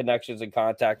connections and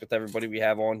contact with everybody we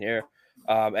have on here.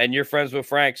 And you're friends with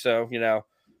Frank, so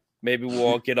maybe we'll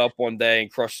all get up one day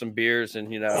and crush some beers,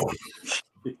 and you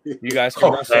guys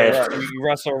can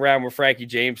wrestle around with Frankie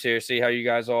James here. See how you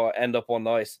guys all end up on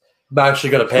the ice. I'm actually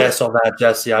going to pass on that,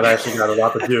 Jesse. I've actually got a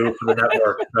lot to do for the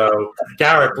network. So,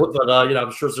 Garrett, but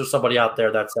I'm sure there's somebody out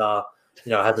there that's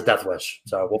has a death wish.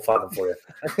 So we'll find them for you.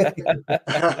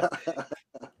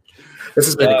 This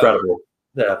has been incredible.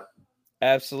 Yeah,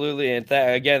 absolutely. And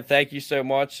again, thank you so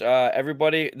much,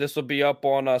 everybody. This will be up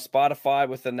on Spotify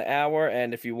within the hour,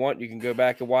 and if you want, you can go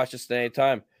back and watch this at any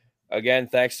time. Again,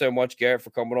 thanks so much, Garrett, for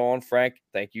coming on. Frank,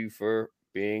 thank you for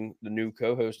being the new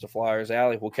co-host of Flyers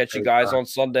Alley. We'll catch you guys on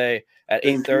Sunday at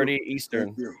 8:30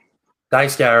 Eastern.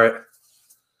 Thanks, Garrett.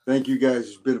 Thank you, guys.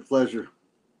 It's been a pleasure.